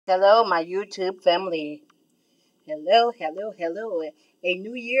Hello, my YouTube family. Hello, hello, hello. A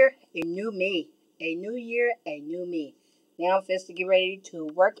new year, a new me. A new year, a new me. Now I'm to get ready to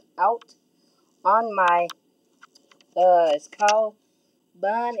work out on my, it's called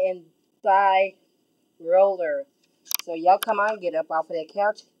Bun and Thigh Roller. So y'all come on, get up off of that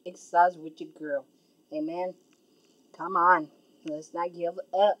couch, exercise with your girl. Amen. Come on. Let's not give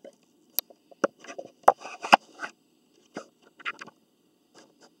up.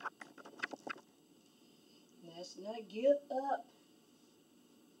 Let's not give up.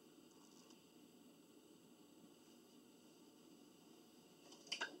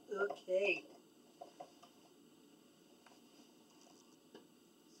 Okay.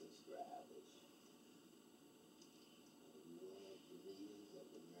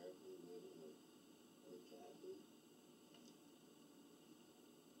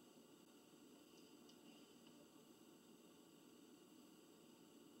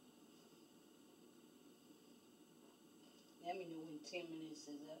 Let me know when 10 minutes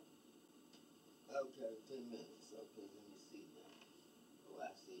is up. Okay, 10 minutes. Okay, let me see now. Oh,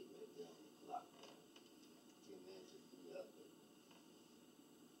 I see it right there on the clock. 10 minutes should be up.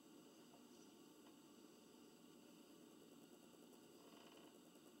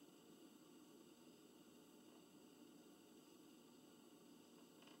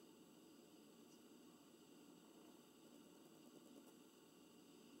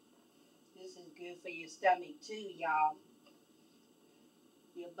 This is good for your stomach too, y'all.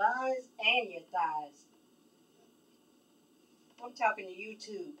 Your buns and your thighs. I'm talking to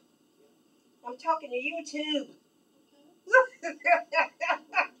YouTube. I'm talking to YouTube.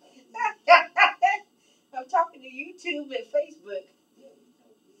 I'm talking to YouTube and Facebook.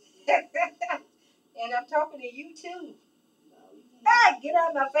 And I'm talking to you too. Hey, get out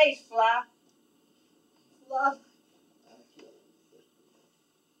of my face, fly. Fly.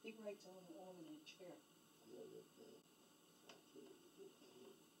 He breaks on that chair.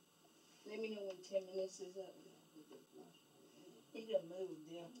 Let me know when 10 minutes is up. He done moved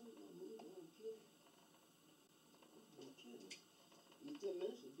there. 10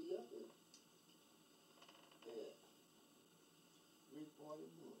 minutes should be up there. Yeah.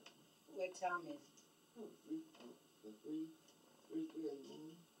 3:41. What time is it? 3:30 in the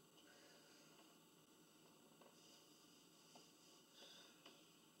morning.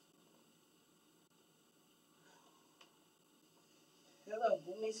 Hello,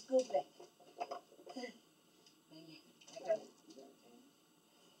 let me scoop back.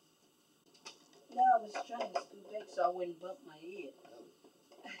 No, I was trying to scoop back so I wouldn't bump my head.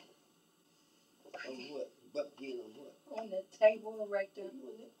 On what? Butt head on what? On the table right there.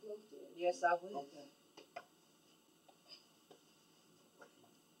 Yes, I will. Okay.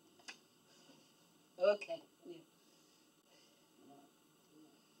 Okay. Yeah.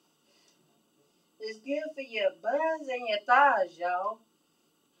 It's good for your buns and your thighs, y'all.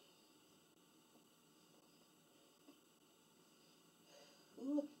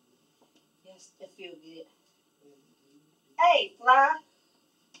 Ooh. Yes, it feels good. Hey, fly.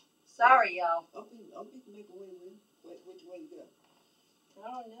 Sorry, y'all. I'm going to make a way with you. Which way you go? I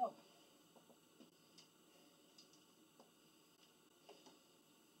don't know.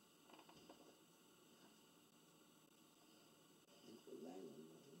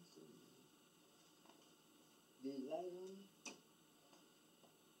 Did it light on you?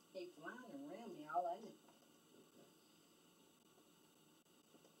 They flying around me, all I know.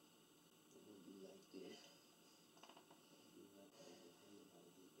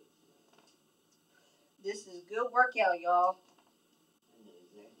 This is good workout, y'all.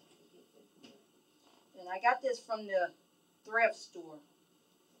 And I got this from the thrift store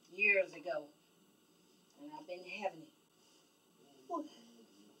years ago. And I've been having it. Whew.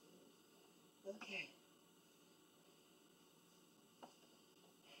 Okay.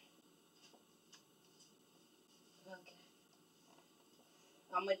 Okay.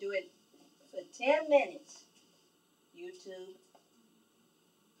 I'm going to do it for 10 minutes. YouTube.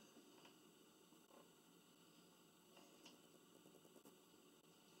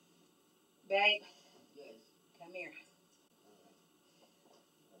 Babe. Yes. Come here.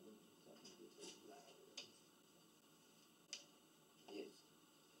 Yes.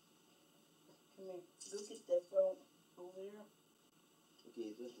 Come here. Look at that phone over there. Okay,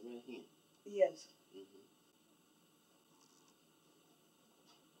 that's right here. Yes. Mm-hmm.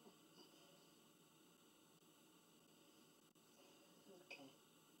 Okay.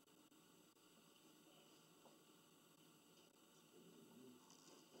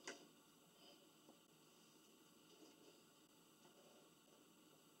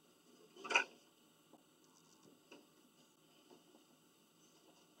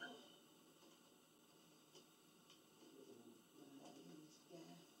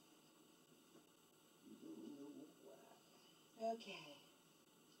 Okay.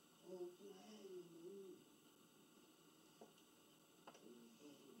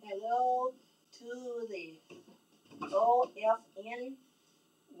 Hello to the OFN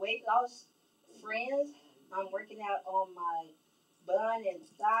weight loss friends. I'm working out on my bun and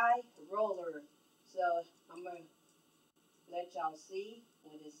thigh roller. So I'm going to let y'all see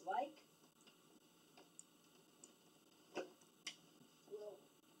what it's like.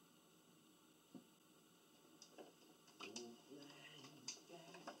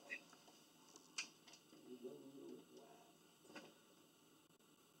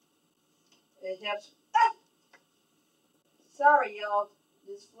 It helps. Ah! Sorry, y'all.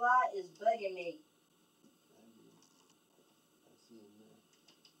 This fly is bugging me.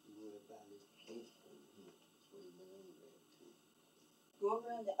 Go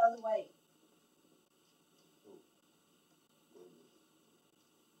around the other way.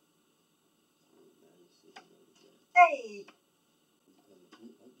 Hey!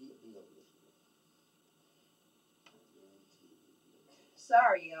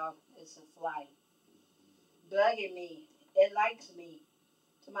 Sorry, y'all. It's a fly. Bugging me. It likes me.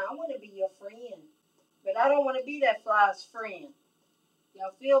 Tomorrow, I want to be your friend. But I don't want to be that fly's friend.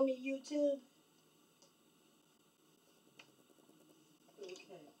 Y'all feel me, YouTube?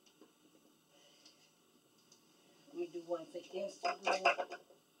 Okay. Let me do one for Instagram.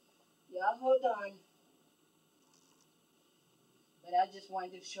 Y'all hold on. But I just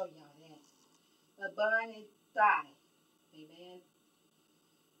wanted to show y'all that. A bun and thigh. Amen.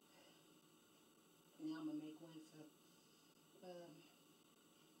 Now I'm going to make one for...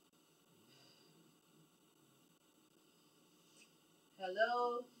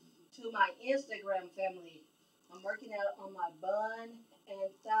 hello to my Instagram family. I'm working out on my bun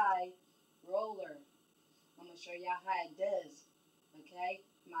and thigh roller. I'm going to show y'all how it does. Okay?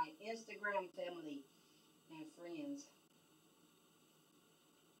 My Instagram family and friends.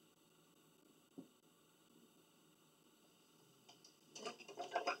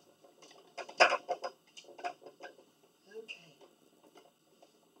 Okay.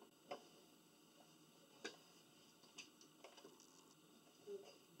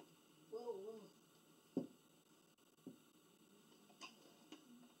 Whoa, whoa.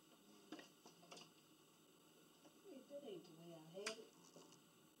 Wait, that ain't the way I had it.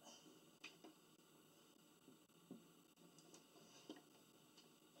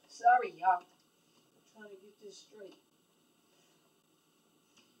 Sorry, y'all. I'm trying to get this straight.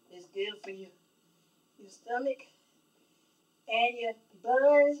 It's good for you. Your stomach and your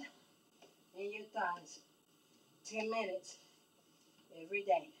buns and your thighs. 10 minutes every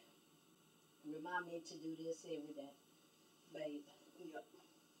day. Remind me to do this every day, babe. Yep.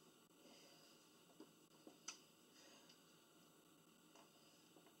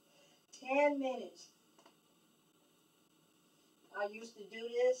 10 minutes. I used to do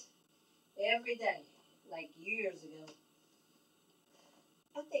this every day, like years ago.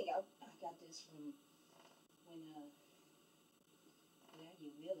 I think I got this from when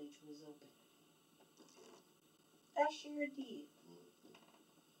Value Village was open. I sure did.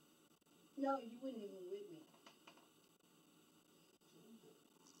 No, you weren't even with me.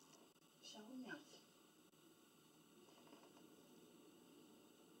 Sure enough.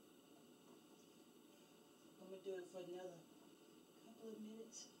 I'm gonna do it for another couple of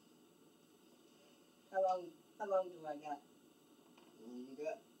minutes. How long? How long do I got? You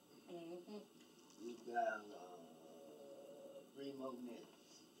got? Mm-hmm. You got 3 more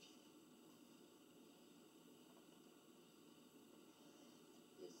minutes.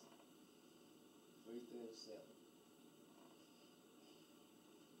 It's 3:37.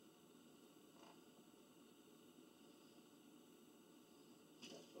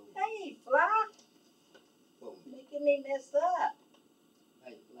 Hey, Fly, making me mess up.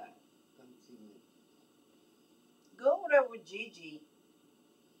 Hey, Fly, come see me. Go over there with Gigi.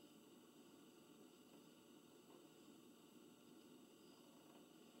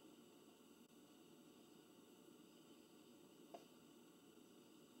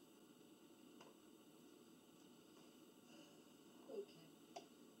 Okay.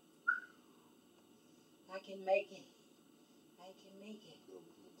 I can make it. I can make it. Go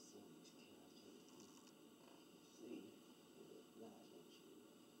over here, so much carrot. See, Fly, don't you?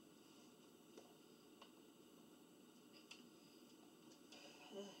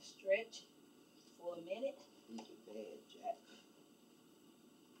 Stretch for a minute. Eat your bad, Jack.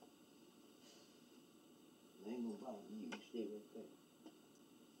 It ain't gonna bother you. You stay right there.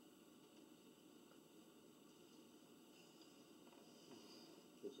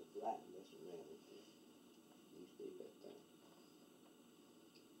 There's a fly messing around with you. You stay back there.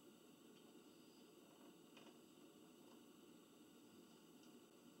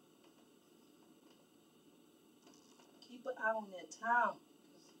 keep an eye on that time.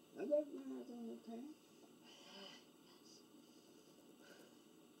 I got my eyes on the time.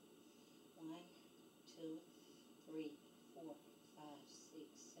 1, 2, 3, 4, 5, 6,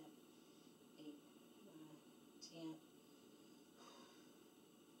 7, 8, 9, 10.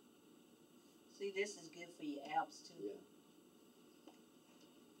 See, this is good for your abs too. Yeah.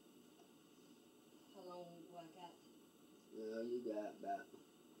 How long do I got? Well, you got about.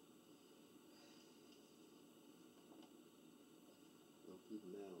 I'll keep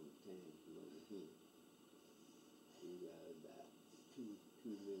an eye on the time from over here. You got about two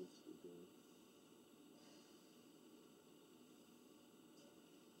minutes to go.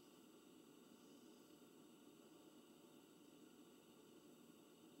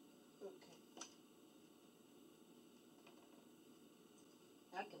 Okay.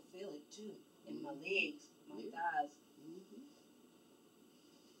 I can feel it too in my legs, my thighs. Mm-hmm.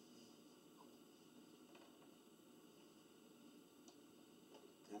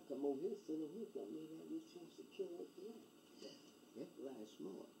 I come over here, sit over here, got me that this chance to kill up the light. That fly is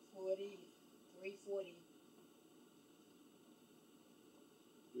smart. 40, 340.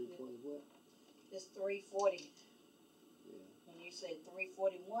 340 what? It's 340. Yeah. When you say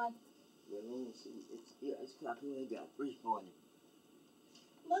 341, Well, on see, it's clocking. I got 340.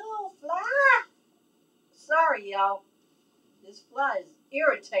 move, fly. Sorry, y'all. This fly is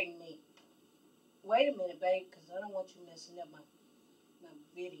irritating me. Wait a minute, babe, because I don't want you messing up my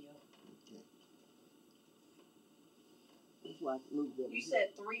video. Okay. That's why I moved up. You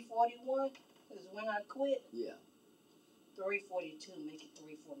said 341 is when I quit? Yeah. 342, make it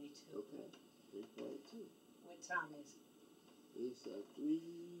 342. Okay. 342. What time is it? It's 340.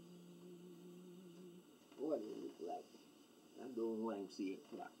 Look like I'm going when I see it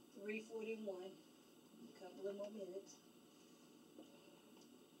clock. 341. A couple of more minutes.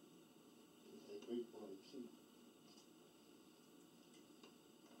 342.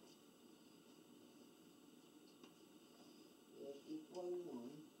 That's 341.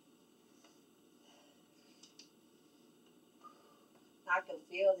 I can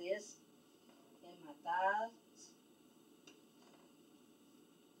feel this in my thighs.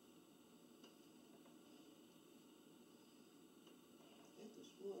 That's the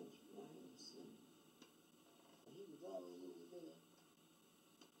sponge flying some. He was all over there.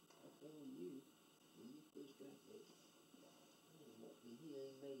 I found you when you first got there. He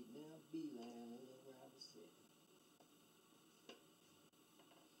ain't made now beeline over where I was sitting.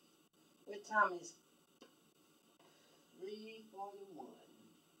 What time is it? 341.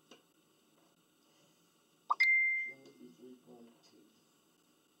 Soon to be 342.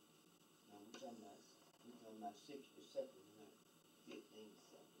 Now we're talking about 60 seconds, not 15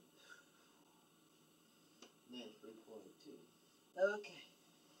 seconds. Now it's 342. Okay.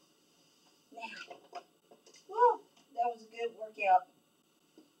 Now, woo, that was a good workout.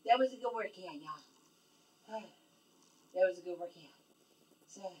 That was a good workout, y'all. That was a good workout.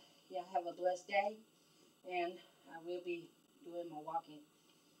 So, y'all have a blessed day, and I will be doing my walking.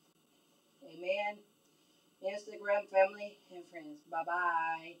 Amen. Instagram family and friends.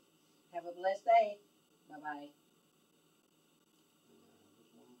 Bye-bye. Have a blessed day. Bye-bye.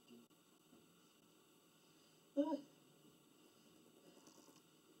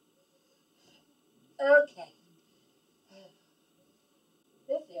 Okay.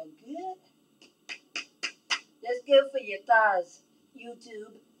 That felt good. That's good for your thighs,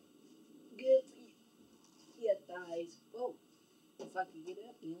 YouTube. Good for your thighs. Whoa. If I can get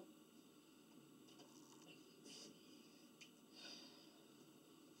up, you know.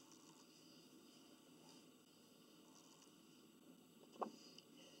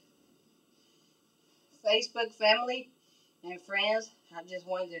 Facebook family and friends, I just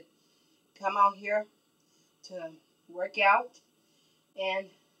wanted to come on here to work out, and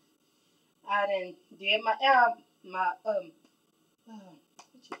I done did my what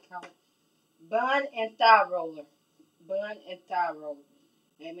you call it, bun and thigh roller,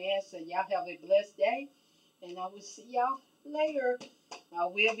 Amen. So y'all have a blessed day, and I will see y'all later. I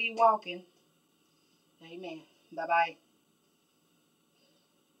will be walking. Amen. Bye bye.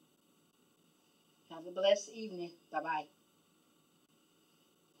 Have a blessed evening. Bye bye.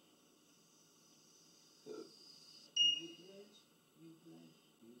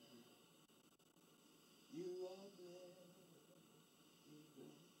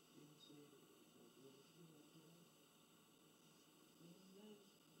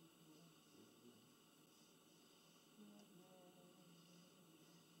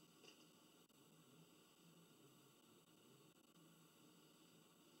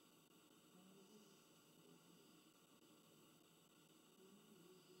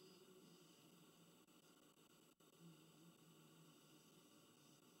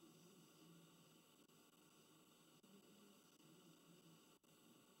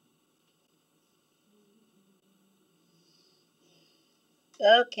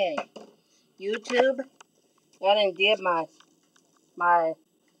 Okay, YouTube. I done did my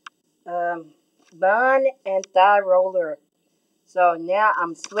bun and thigh roller. So now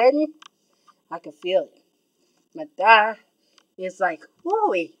I'm sweating. I can feel it. My thigh is like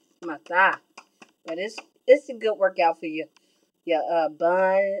wooey. My thigh, but it's a good workout for your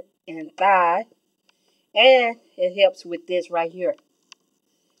bun and thigh, and it helps with this right here.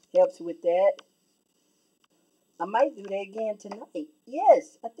 Helps with that. I might do that again tonight.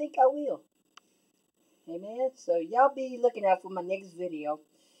 Yes, I think I will. Amen. So y'all be looking out for my next video.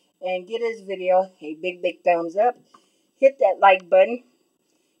 And give this video a big thumbs up. Hit that like button.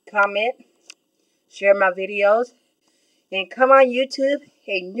 Comment. Share my videos. And come on YouTube.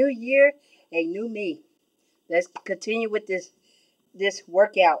 A new year. A new me. Let's continue with this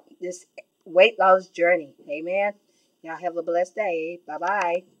workout. This weight loss journey. Amen. Y'all have a blessed day.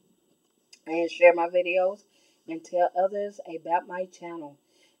 Bye-bye. And share my videos. And tell others about my channel.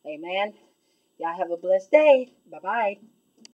 Amen. Y'all have a blessed day. Bye-bye.